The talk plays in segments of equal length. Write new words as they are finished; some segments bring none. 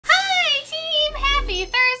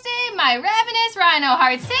my ravenous rhino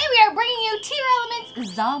hearts. Today we are bringing you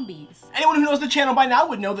Tearlament's Zombies. Anyone who knows the channel by now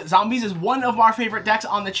would know that Zombies is one of our favorite decks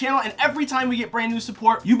on the channel, and every time we get brand new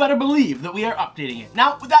support, you better believe that we are updating it.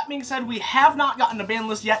 Now, with that being said, we have not gotten a ban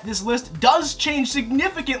list yet. This list does change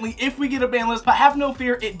significantly if we get a ban list, but have no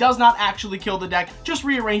fear, it does not actually kill the deck, just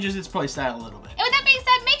rearranges its playstyle a little bit. And with that being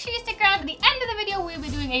said, make sure you stick around to the end of the video. We'll be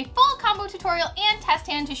doing a full combo tutorial and test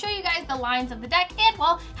hand to show you guys the lines of the deck and,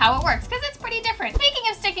 well, how it works, because it's pretty different. Speaking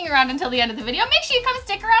of sticking around until the end of the video, make sure you come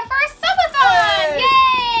stick around for our subathon!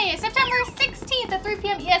 Yay! September 16th at 3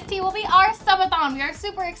 p.m. EST will be our subathon. We are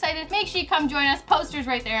super excited. Make sure you come join us. Posters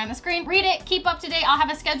right there on the screen. Read it, keep up to date. I'll have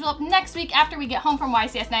a schedule up next week after we get home from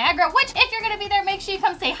YCS Niagara, which, if you're gonna be there, make sure you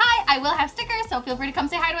come say hi. I will have stickers, so feel free to come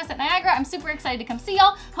say hi to us at Niagara. I'm super excited to come see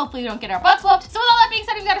y'all. Hopefully we don't get our butts whooped. So with all that being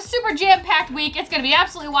said, we've got a super jam-packed week. It's gonna be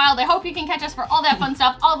absolutely wild. I hope you can catch us for all that fun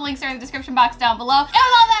stuff. All the links are in the description box down below. And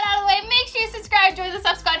with all that out of the way, make sure you subscribe, join the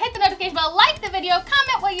sub squad, hit the notification bell, like the video,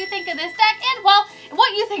 comment what you think of this deck, and, well,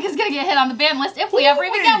 what you think is gonna get hit on the ban list if we ever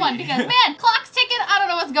even get one, because, man, clock's ticking. I don't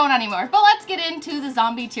know what's going on anymore. But let's get into the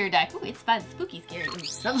zombie tier deck. Ooh, it's fun, spooky, scary.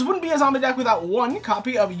 Now, this wouldn't be a zombie deck without one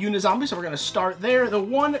copy of Unizombie, so we're gonna start there. The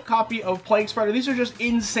one copy of Plague Spreader. These are just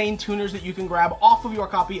insane tuners that you can grab off of your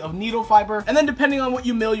copy of Needle Fiber, and then depending on what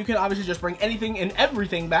you mill, you can obviously just bring anything and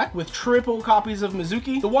everything back with triple copies of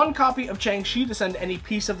Mizuki, the one copy of Chang-Chi to send any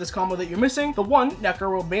piece of this combo that you're missing, the one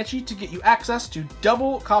Necro Banshee to get you access to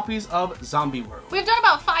double copies of Zombie World. We've done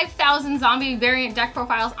about 5,000 zombie variant deck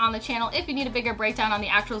profiles on the channel. If you need a bigger breakdown on the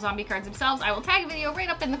actual zombie cards themselves, I will tag a video right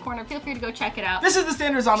up in the corner. Feel free to go check it out. This is the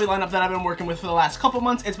standard zombie lineup that I've been working with for the last couple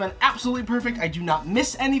months. It's been absolutely perfect. I do not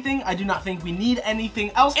miss anything. I do not think we need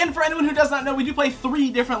anything else. And for anyone who does not know, we do play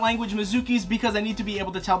 3 different language Mizukis because I need to be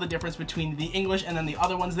able to tell the difference between the English and then the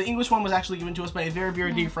other ones. The English one was actually given to us by a very,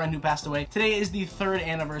 very dear friend who passed away. Today is the 3rd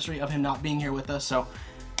anniversary of him not being here with us, so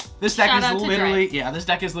this deck is literally, this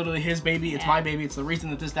deck is literally his baby. It's my baby. It's the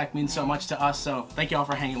reason that this deck means so much to us. So thank you all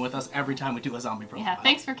for hanging with us every time we do a zombie profile. Yeah,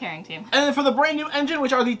 thanks for caring, team. And then for the brand new engine,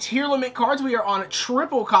 which are the Tearlament cards, we are on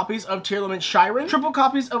triple copies of Tearlament Shiren, triple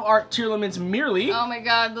copies of our Tearlament's Merely. Oh my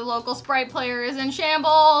god, the local Sprite player is in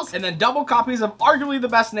shambles. And then double copies of arguably the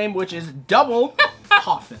best name, which is double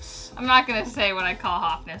Hoffness. I'm not gonna say what I call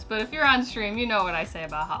Hoffness, but if you're on stream, you know what I say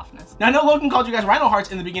about Hoffness. Now, I know Logan called you guys Rhino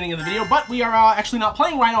Hearts in the beginning of the video, but we are actually not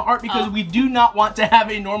playing Rhino Heart because we do not want to have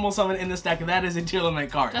a normal summon in this deck. That is a Tearlament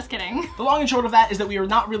card. Just kidding. The long and short of that is that we are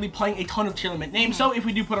not really playing a ton of Tearlament names, so if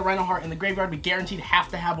we do put a Rhino Heart in the graveyard, we guaranteed have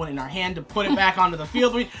to have one in our hand to put it back onto the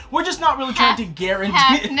field. We're just not really trying to guarantee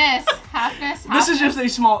it. Halfness. This is just a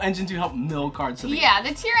small engine to help mill cards. Yeah,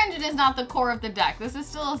 the tier engine is not the core of the deck. This is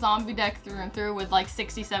still a zombie deck through and through with like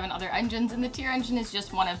 67 other engines, and the tier engine is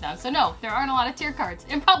just one of them. So no, there aren't a lot of tier cards,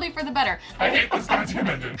 and probably for the better. I hate this goddamn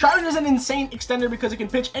engine. Shiren is an insane extender because it can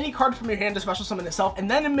pitch any card from your hand to special summon itself,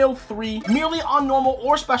 and then mill 3, merely on normal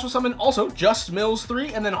or special summon, also just mills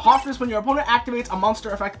 3, and then Hoffness, when your opponent activates a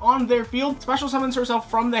monster effect on their field, special summons herself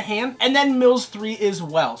from the hand, and then mills 3 as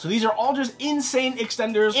well. So these are all just insane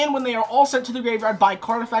extenders, and when they are all sent to the graveyard by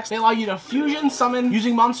card effects, they allow you to fusion summon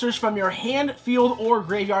using monsters from your hand, field, or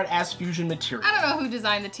graveyard as fusion material. I don't know who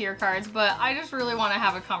designed the tier cards, but I just really want to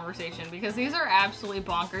have a conversation because these are absolutely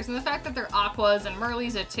bonkers, and the fact that they're Aquas and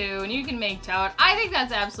Merleys at 2 and you can make Tout, I think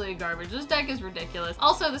that's absolutely garbage. This deck is ridiculous.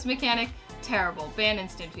 Also, this mechanic, terrible. Ban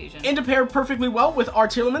instant fusion. And to pair perfectly well with our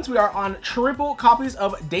Tearlaments, we are on triple copies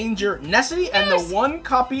of Danger Nessie and the 1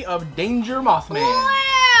 copy of Danger Mothman.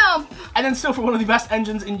 Lamp! And then still for one of the best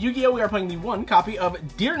engines in Yu-Gi-Oh, we are playing the 1 copy of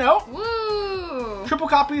Deer Note. Woo! Triple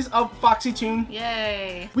copies of Foxy Tune.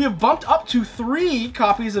 Yay. We have bumped up to 3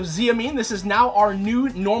 copies of Xiamin. This is now our new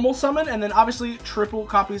normal summon, and then obviously triple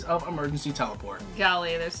copies of Emergency Teleport.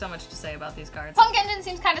 Golly, there's so much to say about these cards. Punk Engine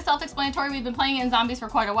seems kind of self-explanatory. We've been playing it in Zombies for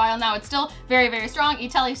quite a while now. It's still very, very strong.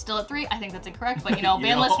 Itelli's still at 3. I think that's incorrect, but you know,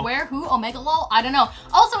 banlist where, who, Omega lol, I don't know.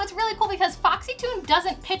 Also, it's really cool because Foxy Tune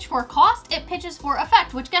doesn't pitch for cost, it pitches for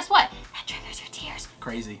effect, which guess what? That triggers your tears.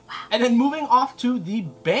 Crazy. Wow. And then moving off to the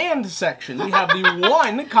band section, we have the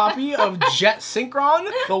 1 copy of Jet Synchron,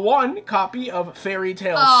 the 1 copy of Fairy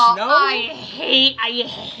Tale Snow.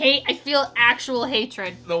 I feel actual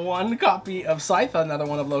hatred. The 1 copy of Scythe, another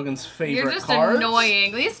one of Logan's favorite cards. You're just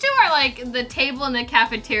annoying. These 2 are like the table in the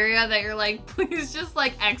cafeteria that you're like, please just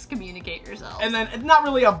like excommunicate yourself. And then, it's not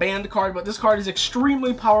really a banned card, but this card is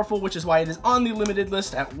extremely powerful, which is why it is on the limited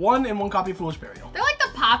list at 1 and 1 copy of Foolish Burial. They're like the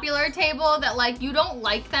popular table that like you don't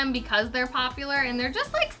like them because they're popular, and they're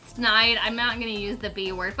just like snide. I'm not gonna use the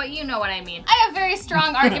B word, but you know what I mean. I have very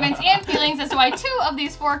strong arguments and feelings as to why 2 of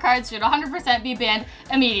these 4 cards should 100% be banned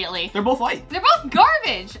immediately. They're both light. They're both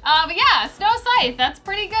garbage. But yeah, Snow Scythe, that's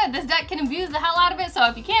pretty good. This deck can abuse the hell out of it, so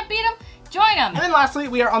if you can't beat them, join them. And then lastly,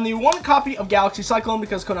 we are on the 1 copy of Galaxy Cyclone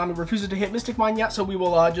because Konami refuses to hit Mystic Mine yet, so we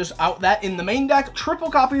will just out that in the main deck. Triple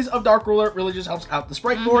copies of Dark Ruler really just helps out the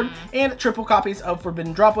sprite board, and triple copies of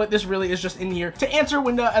Forbidden Droplet. This really is just in here to answer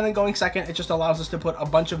window, and then going second, it just allows us to put a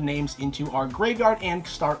bunch of names into our graveyard and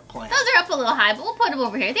start playing. Those are up a little high, but we'll put them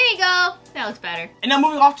over here. There you go. That looks better. And now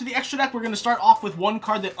moving off to the extra deck, we're going to start off with 1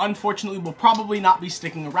 card that unfortunately will probably not be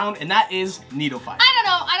sticking around, and that is Needlefiber. I don't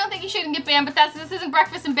know. I don't think you shouldn't get banned, but this isn't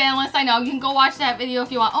breakfast and ban list. I know. You can go watch that video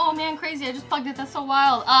if you want. Oh man, crazy. I just plugged it. That's so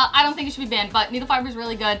wild. I don't think it should be banned, but Needlefiber is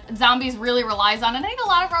really good. Zombies really relies on it. I think a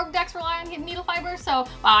lot of rogue decks rely on Needlefiber, so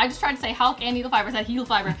wow, I just tried to say Hulk and Needlefiber. I said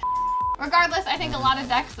Healfiber. Regardless, I think a lot of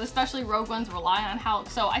decks, especially rogue ones, rely on Hulk,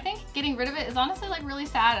 so I think getting rid of it is honestly like really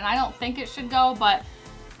sad, and I don't think it should go, but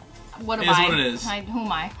what am I? It is what it is. Who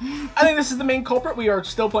am I? I think this is the main culprit. We are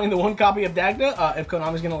still playing the 1 copy of Dagda. If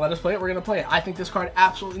Konami's going to let us play it, we're going to play it. I think this card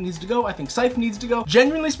absolutely needs to go. I think Scythe needs to go.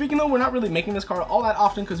 Genuinely speaking, though, we're not really making this card all that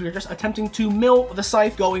often because we're just attempting to mill the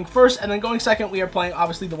Scythe going first, and then going second, we are playing,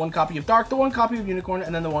 obviously, the 1 copy of Dark, the 1 copy of Unicorn,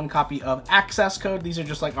 and then the 1 copy of Access Code. These are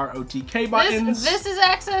just like our OTK buttons. This is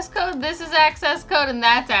Access Code, this is Access Code, and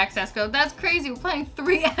that's Access Code. That's crazy. We're playing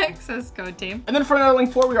 3 Access Code, team. And then for another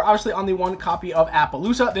link 4, we are obviously on the 1 copy of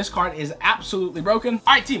Appaloosa. This card is absolutely broken.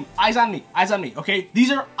 All right, team, eyes on me, okay? These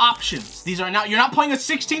are options. These are not, you're not playing a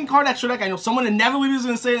 16 card extra deck. I know someone inevitably is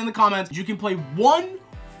going to say it in the comments. You can play one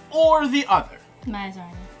or the other. My eyes are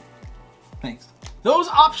on you. Thanks. Those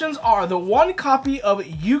options are the 1 copy of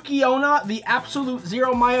Yugioh, the Absolute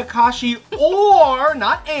Zero Mayakashi, or,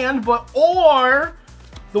 not and, but or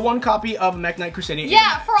the 1 copy of Mech Knight Crusadia.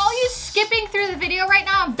 Yeah, for all you skipping through the video right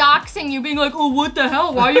now, I'm doxing you, being like, oh, what the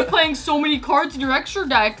hell? Why are you playing so many cards in your extra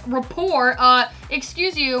deck? Report,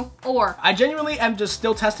 excuse you, or. I genuinely am just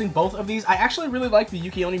still testing both of these. I actually really like the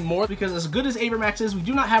Yugioh more because as good as Avermax is, we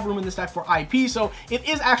do not have room in this deck for IP, so it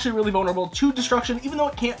is actually really vulnerable to destruction, even though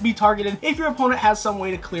it can't be targeted. If your opponent has some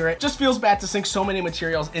way to clear it, just feels bad to sink so many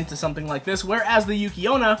materials into something like this, whereas the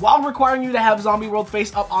Yugioh, while requiring you to have Zombie World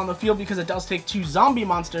face up on the field because it does take 2 zombie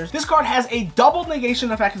monsters, this card has a double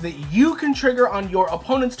negation effect that you can trigger on your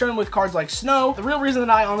opponent's turn with cards like Snow. The real reason that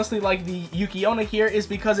I honestly like the Yugioh here is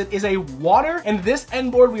because it is a water, and this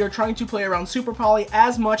end board we are trying to play around Super Poly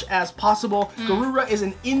as much as possible. Garura is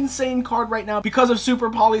an insane card right now because of Super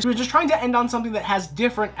Poly, so we're just trying to end on something that has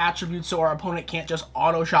different attributes so our opponent can't just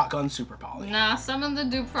auto shotgun Super Poly. Nah, summon the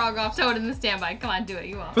Dupe Frog off Toad in the standby. Come on, do it,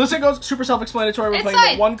 you will. For this it goes super self-explanatory. We're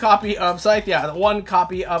playing the 1 copy of Scythe, yeah, the 1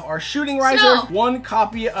 copy of our Shooting Riser, 1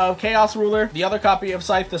 copy of Chaos Ruler, the other copy of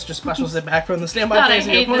Scythe, this just specials it back from the standby phase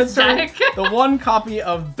of your opponent's turn, the 1 copy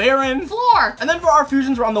of Baron, Floor, and then for our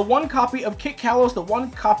fusions, we're on the 1 copy of Kit Kalos, the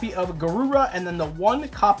 1 copy of Garura, and then the 1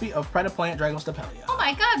 copy of Predaplant Dragostapelia. Oh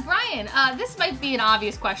my god, Brian, this might be an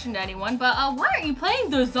obvious question to anyone, but why aren't you playing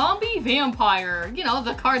the Zombie Vampire? You know,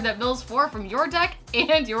 the card that mills 4 from your deck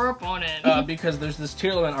and your opponent. Because there's this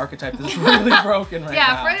Tearlament archetype that's really broken right now.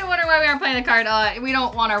 Yeah, for anyone wondering why we aren't playing the card, we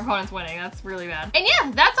don't want our opponents winning. That's really bad. And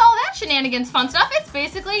yeah, that's all that shenanigans fun stuff. It's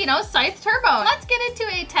basically, you know, Scythe Turbo. Let's get into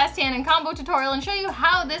a test hand and combo tutorial and show you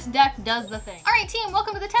how this deck does the thing. All right, team,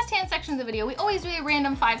 welcome to the test hand section of the video. We always do a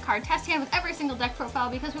random 5-card test hand with every single deck profile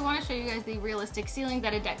because we want to show you guys the realistic ceiling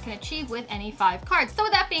that a deck can achieve with any 5 cards. So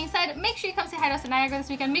with that being said, make sure you come say hi to us at Niagara this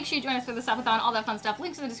weekend. Make sure you join us for the subathon, all that fun stuff.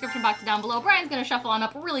 Links in the description box down below. Brian's gonna shuffle on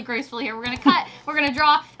up really gracefully here. We're gonna cut, we're gonna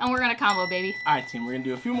draw, and we're gonna combo, baby. All right, team, we're gonna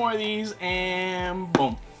do a few more of these, and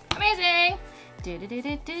boom. Amazing.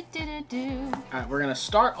 Alright, we're gonna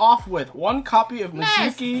start off with 1 copy of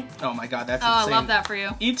Mizuki. Oh my god, that's insane. I love that for you.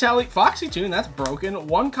 E-Tele, Foxy Tune, that's broken.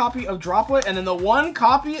 1 copy of Droplet, and then the 1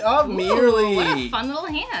 copy of Merely. What a fun little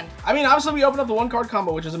hand. I mean, obviously we opened up the 1-card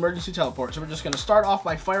combo, which is Emergency Teleport, so we're just gonna start off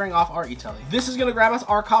by firing off our E-Tele. This is gonna grab us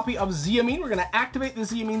our copy of Ziamine. We're gonna activate the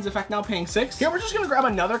Ziamine's effect now, paying 6. Here, we're just gonna grab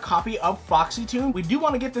another copy of Foxy Tune. We do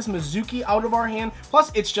want to get this Mizuki out of our hand,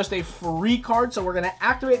 plus it's just a free card, so we're gonna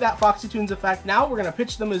activate that Foxy Tune's effect. Now, we're gonna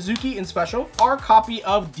pitch the Mizuki in special, our copy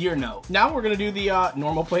of Dear No. Now we're gonna do the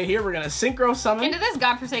normal play here. We're gonna Synchro Summon. Into this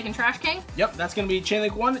Godforsaken Trash King. Yep, that's gonna be Chain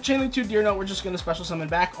Link 1, Chain Link 2, Dear No. We're just gonna special summon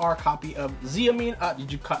back our copy of Ziamine. Did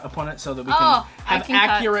you cut opponent so that we can have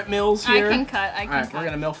accurate mills here? I can cut, I can cut. Alright, we're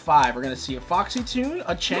gonna mill 5. We're gonna see a Foxy Tune,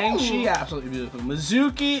 a Chang-Chi, absolutely beautiful,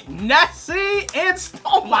 Mizuki, Nessie, and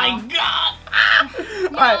oh my god!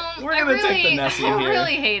 Alright, we're gonna take the Nessie here. I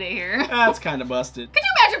really hate it here. That's kind of busted. Could you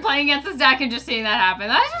imagine playing against this deck and just just seeing that happen.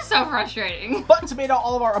 That's just so frustrating. But to bait out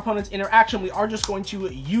all of our opponent's interaction, we are just going to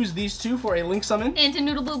use these two for a link summon. Into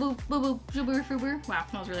noodle boo boo boo boo jubber fuber. Wow,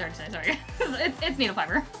 that was really hard to say. Sorry. it's needle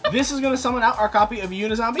fiber. This is going to summon out our copy of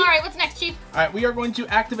Unizombie. All right, what's next, Chief? All right, we are going to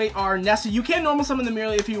activate our Nessie. You can normal summon the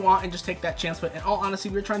Merely if you want and just take that chance, but in all honesty,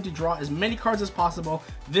 we're trying to draw as many cards as possible.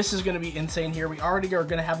 This is going to be insane here. We already are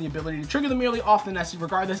going to have the ability to trigger the Merely off the Nessie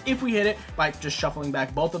regardless if we hit it by just shuffling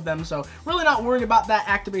back both of them. So really not worried about that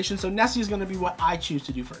activation. So Nessie is going to be what I choose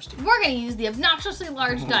to do first. We're going to use the obnoxiously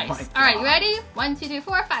large dice. All right, you ready? 1, 2, 3,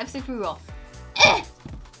 4, 5, 6, reroll.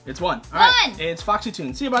 It's 1. All right, it's Foxy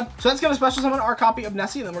Toon. See you, bud. So that's going to special summon our copy of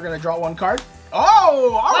Nessie, and then we're going to draw 1 card.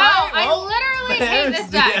 Oh, all right. Well, I literally hate this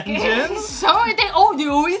deck. They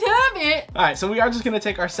always have it. All right, so we are just going to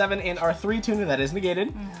take our 7 and our 3 tuner that is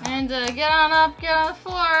negated. And get on up, get on the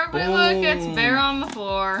floor. But look, it's Bear on the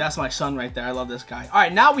floor. That's my son right there. I love this guy. All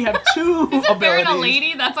right, now we have 2 Is abilities. Bear a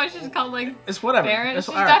lady? That's why she's called like. It's whatever. Baron. It's,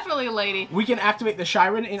 She's right. definitely a lady. We can activate the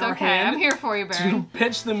Shiren in our hand. I'm here for you, Baron. To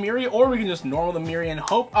pitch the Miri, or we can just normal the Miri and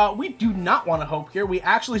hope. We do not want to hope here. We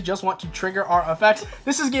actually just want to trigger our effects.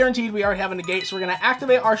 This is guaranteed. We already have a negate, so we're going to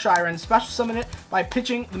activate our Shiren, special summon it by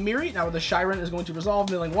pitching the Miri. Now the Shiren is going to resolve,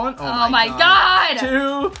 milling 1. Oh my god!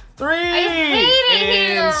 2, 3. I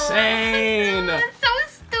hate it Insane. Here. It's so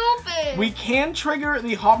stupid. We can trigger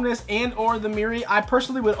the Hofness and or the Miri. I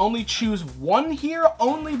personally would only choose 1 here,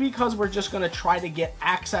 only because we're just going to try to get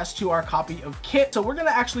access to our copy of Kit. So we're going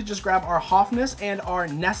to actually just grab our Hofness and our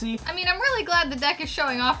Nessie. I mean, I'm really glad the deck is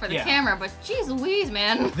showing off for the camera, but geez Louise,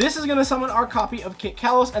 man. This is going to summon our copy of Kit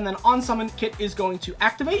Kalos, and then on summon, Kit is going to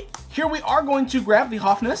activate. Here we are going to grab the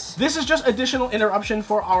Hofness. This is just additional interruption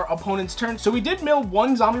for our opponent's turn. So we did mill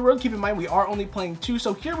 1 zombie road. Keep in mind, we are only playing 2.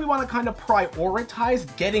 So here we want to kind of prioritize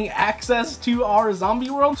getting access to our zombie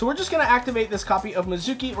world. So we're just going to activate this copy of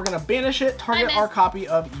Mizuki. We're going to banish it, target our copy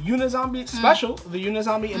of Unizombie, special the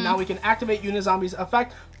Unizombie, and now we can activate Unizombie's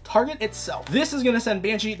effect. Target itself. This is going to send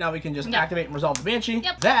Banshee. Now we can just activate and resolve the Banshee.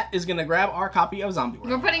 That is going to grab our copy of Zombie World.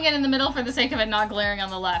 We're putting it in the middle for the sake of it not glaring on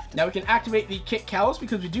the left. Now we can activate the Kit Kalos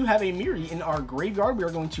because we do have a Miri in our graveyard. We are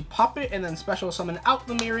going to pop it and then special summon out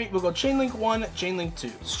the Miri. We'll go Chain Link 1, Chain Link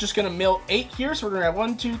 2. It's just going to mill 8 here. So we're going to have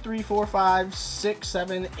 1, 2, 3, 4, 5, 6,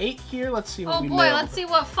 7, 8 here. Let's see what we mill. Oh boy, let's see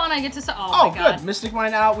what fun I get to say. Oh my god. Good. Mystic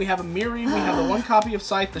Mine out. We have a Miri. We have the 1 copy of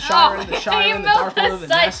Scythe, the Shiren, the Dark Lord, the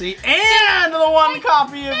Nessie, and the 1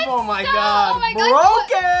 copy of, oh my god. Oh my god,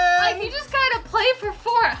 broken! Like, you just gotta play for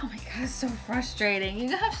 4. Oh my god, it's so frustrating.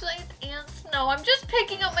 You have Scythe and Snow. I'm just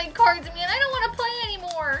picking up my cards, man. I don't want to play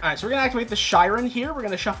anymore. Alright, so we're gonna activate the Shiren here. We're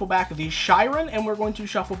gonna shuffle back the Shiren, and we're going to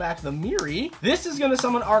shuffle back the Miri. This is gonna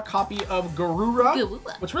summon our copy of Garura.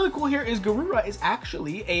 What's really cool here is Garura is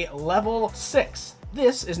actually a level 6.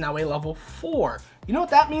 This is now a level 4. You know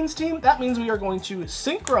what that means, team? That means we are going to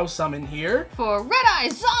Synchro Summon here. For Red-Eye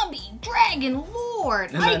Zombie Dragon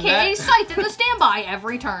Lord, aka Scythe in the standby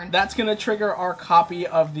every turn. That's going to trigger our copy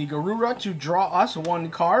of the Garura to draw us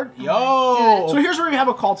 1 card. Yo! So here's where we have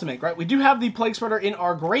a call to make, right? We do have the Plague Spreader in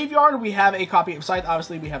our graveyard. We have a copy of Scythe.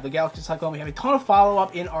 Obviously, we have the Galaxy Cyclone. We have a ton of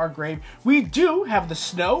follow-up in our grave. We do have the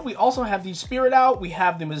Snow. We also have the Spirit Out. We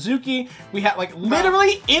have the Mizuki. We have, like,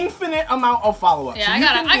 literally infinite amount of follow-up. Yeah,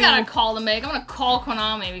 so I got a call to make. I'm going to call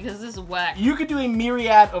Konami because this is whack. You could do a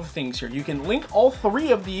myriad of things here. You can link all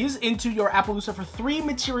 3 of these into your Appaloosa for 3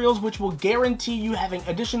 materials, which will guarantee you having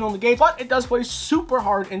additional negates, but it does play super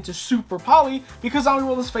hard into Super Poly because Zombie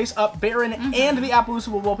World is face up Baron and the Appaloosa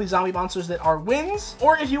will both be zombie monsters that are wins.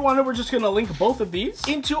 Or if you wanted, we're just going to link both of these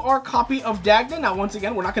into our copy of Dagda. Now, once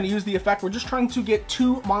again, we're not going to use the effect. We're just trying to get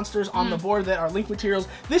 2 monsters on the board that are link materials.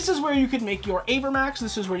 This is where you could make your Avermax.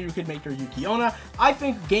 This is where you could make your Yugioh. I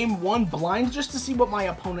think game 1 blind just to see what my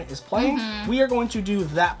opponent is playing. We are going to do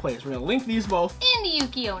that play. So we're going to link these both. In the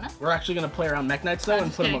Yugioh. We're actually going to play around Mech Knights though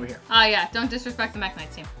and put them over here. Oh yeah, don't disrespect the Mech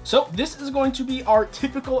Knights team. So this is going to be our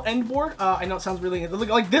typical end board. I know it sounds really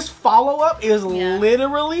like this follow-up is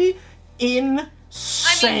literally insane.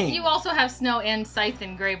 I mean, you also have Snow and Scythe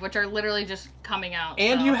and Grave, which are literally just coming out.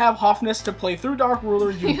 And you have Hofness to play through Dark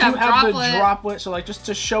Ruler. You do have the Droplet. So like just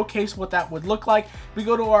to showcase what that would look like, we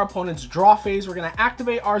go to our opponent's draw phase. We're going to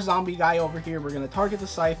activate our zombie guy over here. We're going to target the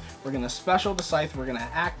Scythe. We're going to special the Scythe. We're going to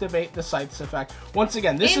activate the Scythe's effect. Once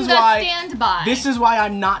again, this is why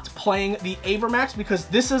I'm not playing the Avermax, because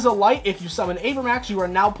this is a light. If you summon Avermax, you are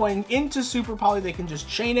now playing into Super Poly. They can just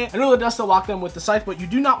chain it. I know it does still lock them with the Scythe, but you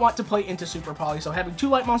do not want to play into Super Poly. So having 2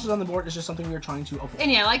 light monsters on the board is just something we are trying to avoid.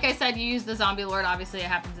 And yeah, like I said, you use the Zombie Lord. Obviously, it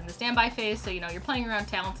happens in the standby phase, so you know you're playing around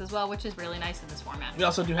talents as well, which is really nice in this format. We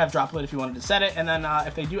also do have Droplet if you wanted to set it, and then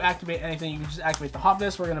if they do activate anything, you can just activate the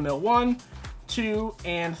Hofness. We're going to mill 1, 2,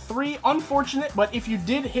 and 3. Unfortunate, but if you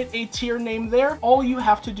did hit a tier name there, all you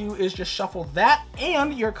have to do is just shuffle that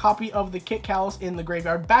and your copy of the Kit Callus in the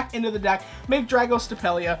graveyard back into the deck, make Dragos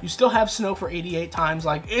Stapelia. You still have Snow for 88 times.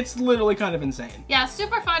 Like, it's literally kind of insane. Yeah,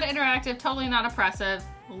 super fun, interactive, totally not oppressive.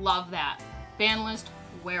 Love that. Ban list,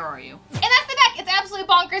 where are you? And that's the deck. It's absolutely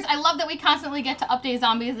bonkers. I love that we constantly get to update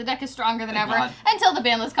zombies. The deck is stronger than ever until the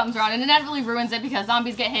ban list comes around and inevitably ruins it because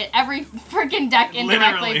zombies get hit every freaking deck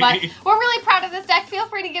indirectly. But we're really proud of this deck. Feel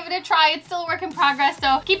free to give it a try. It's still a work in progress,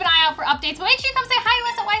 so keep an eye out for updates. But make sure you come say hi to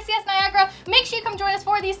us at YCS Niagara. Make sure you come join us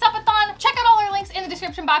for the subathon. Check out all our links in the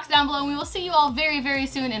description box down below, and we will see you all very, very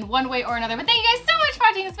soon in one way or another. But thank you guys so much for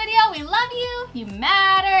watching this video. We love you. You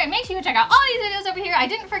matter. And make sure you check out all these videos over here. I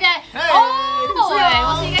didn't forget. Hey.